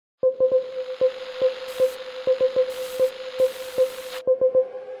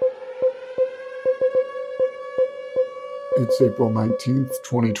It's April 19th,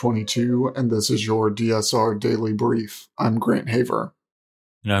 2022, and this is your DSR Daily Brief. I'm Grant Haver.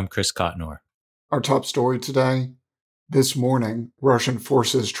 And I'm Chris Cotnor. Our top story today. This morning, Russian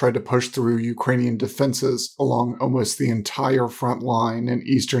forces tried to push through Ukrainian defenses along almost the entire front line in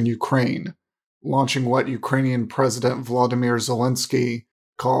eastern Ukraine, launching what Ukrainian President Volodymyr Zelensky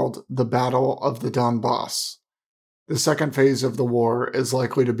called the Battle of the Donbass. The second phase of the war is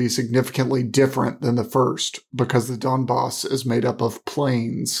likely to be significantly different than the first because the Donbass is made up of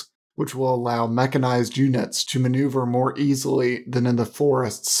plains, which will allow mechanized units to maneuver more easily than in the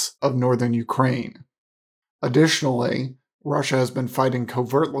forests of northern Ukraine. Additionally, Russia has been fighting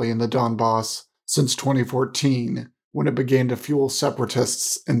covertly in the Donbass since 2014, when it began to fuel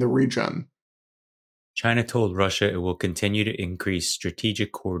separatists in the region. China told Russia it will continue to increase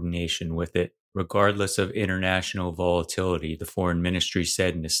strategic coordination with it, regardless of international volatility, the foreign ministry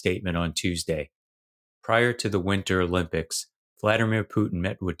said in a statement on Tuesday. Prior to the Winter Olympics, Vladimir Putin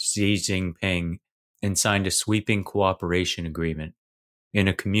met with Xi Jinping and signed a sweeping cooperation agreement. In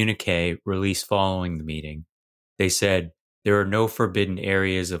a communique released following the meeting, they said, "There are no forbidden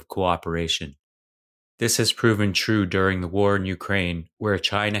areas of cooperation." This has proven true during the war in Ukraine, where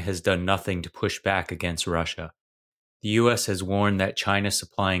China has done nothing to push back against Russia. The U.S. has warned that China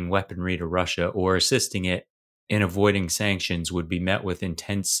supplying weaponry to Russia or assisting it in avoiding sanctions would be met with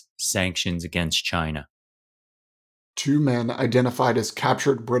intense sanctions against China. Two men identified as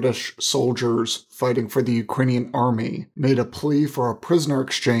captured British soldiers fighting for the Ukrainian army made a plea for a prisoner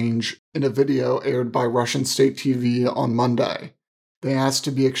exchange in a video aired by Russian state TV on Monday. They asked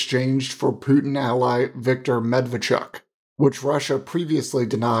to be exchanged for Putin ally Viktor Medvedchuk, which Russia previously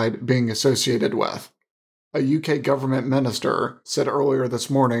denied being associated with. A UK government minister said earlier this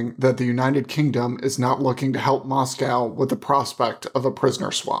morning that the United Kingdom is not looking to help Moscow with the prospect of a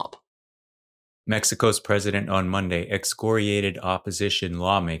prisoner swap. Mexico's president on Monday excoriated opposition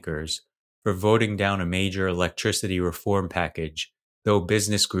lawmakers for voting down a major electricity reform package, though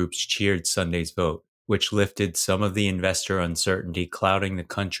business groups cheered Sunday's vote, which lifted some of the investor uncertainty clouding the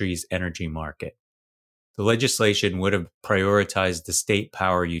country's energy market. The legislation would have prioritized the state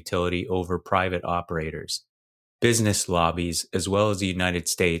power utility over private operators. Business lobbies, as well as the United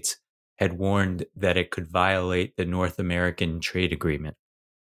States, had warned that it could violate the North American trade agreement.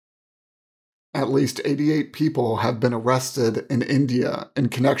 At least 88 people have been arrested in India in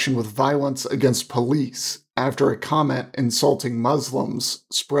connection with violence against police after a comment insulting Muslims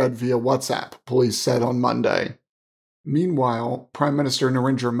spread via WhatsApp, police said on Monday. Meanwhile, Prime Minister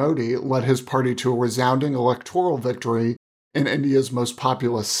Narendra Modi led his party to a resounding electoral victory in India's most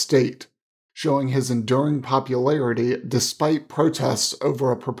populous state, showing his enduring popularity despite protests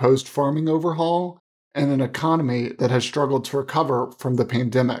over a proposed farming overhaul and an economy that has struggled to recover from the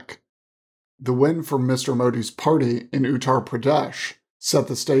pandemic. The win for Mr. Modi's party in Uttar Pradesh set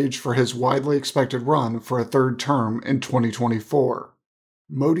the stage for his widely expected run for a third term in 2024.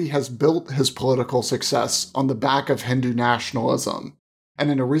 Modi has built his political success on the back of Hindu nationalism, and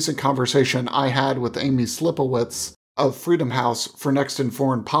in a recent conversation I had with Amy Slipowitz of Freedom House for Next in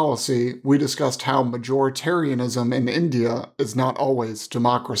Foreign Policy, we discussed how majoritarianism in India is not always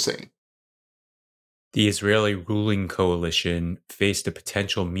democracy. The Israeli ruling coalition faced a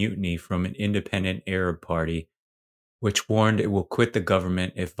potential mutiny from an independent Arab party, which warned it will quit the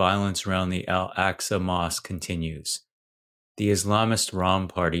government if violence around the Al-Aqsa Mosque continues. The Islamist Ram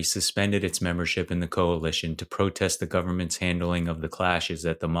Party suspended its membership in the coalition to protest the government's handling of the clashes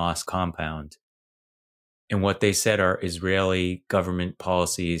at the mosque compound, and what they said are Israeli government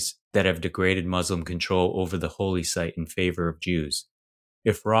policies that have degraded Muslim control over the holy site in favor of Jews.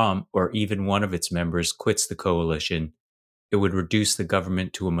 If Ram, or even one of its members, quits the coalition, it would reduce the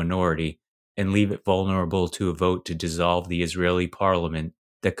government to a minority and leave it vulnerable to a vote to dissolve the Israeli parliament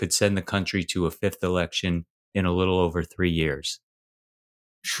that could send the country to a fifth election in a little over 3 years.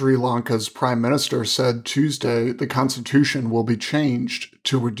 Sri Lanka's prime minister said Tuesday the constitution will be changed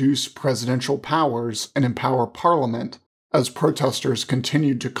to reduce presidential powers and empower parliament as protesters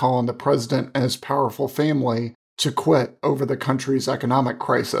continued to call on the president and his powerful family to quit over the country's economic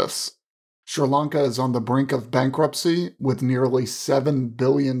crisis. Sri Lanka is on the brink of bankruptcy with nearly $7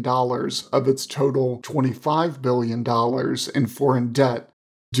 billion of its total $25 billion in foreign debt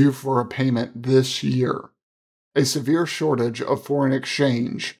due for repayment this year. A severe shortage of foreign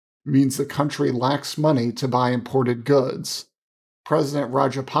exchange means the country lacks money to buy imported goods. President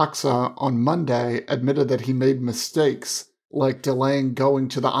Rajapaksa on Monday admitted that he made mistakes like delaying going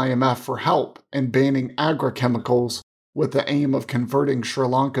to the IMF for help and banning agrochemicals with the aim of converting Sri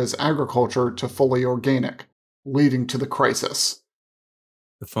Lanka's agriculture to fully organic, leading to the crisis.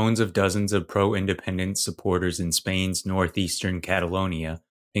 The phones of dozens of pro-independence supporters in Spain's northeastern Catalonia,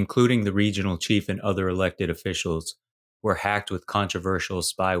 including the regional chief and other elected officials, were hacked with controversial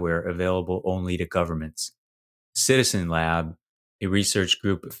spyware available only to governments. Citizen Lab, a research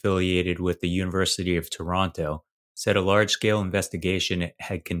group affiliated with the University of Toronto, said a large-scale investigation it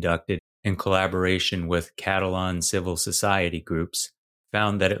had conducted in collaboration with Catalan civil society groups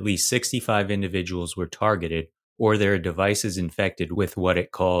found that at least 65 individuals were targeted or their devices infected with what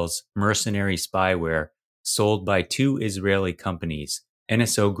it calls mercenary spyware sold by two Israeli companies,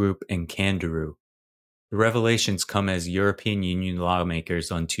 NSO Group and Kandaroo. The revelations come as European Union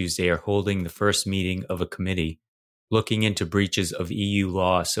lawmakers on Tuesday are holding the first meeting of a committee looking into breaches of EU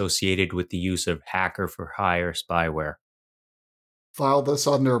law associated with the use of hacker-for-hire spyware. File this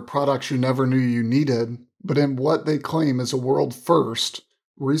under products you never knew you needed, but in what they claim is a world first,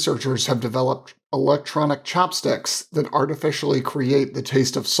 researchers have developed electronic chopsticks that artificially create the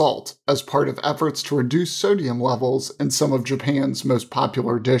taste of salt as part of efforts to reduce sodium levels in some of Japan's most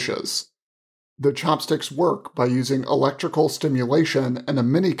popular dishes. The chopsticks work by using electrical stimulation and a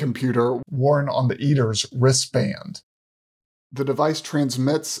mini-computer worn on the eater's wristband. The device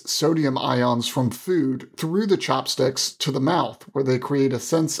transmits sodium ions from food through the chopsticks to the mouth, where they create a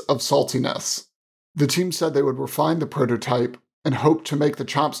sense of saltiness. The team said they would refine the prototype and hope to make the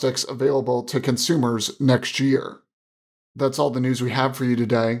chopsticks available to consumers next year. That's all the news we have for you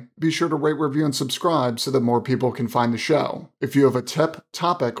today. Be sure to rate, review, and subscribe so that more people can find the show. If you have a tip,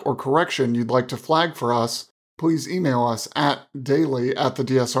 topic, or correction you'd like to flag for us, please email us at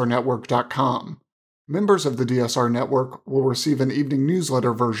daily@thedsrnetwork.com. Members of the DSR Network will receive an evening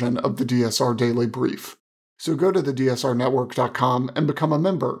newsletter version of the DSR Daily Brief. So go to thedsrnetwork.com and become a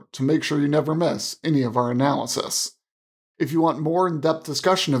member to make sure you never miss any of our analysis. If you want more in-depth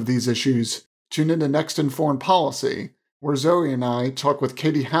discussion of these issues, tune in to Next in Foreign Policy, where Zoe and I talk with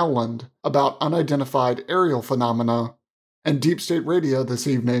Katie Howland about unidentified aerial phenomena, and Deep State Radio this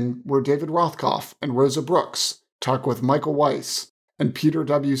evening, where David Rothkopf and Rosa Brooks talk with Michael Weiss and Peter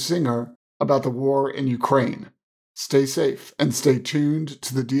W. Singer about the war in Ukraine. Stay safe and stay tuned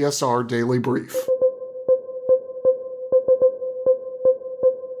to the DSR Daily Brief.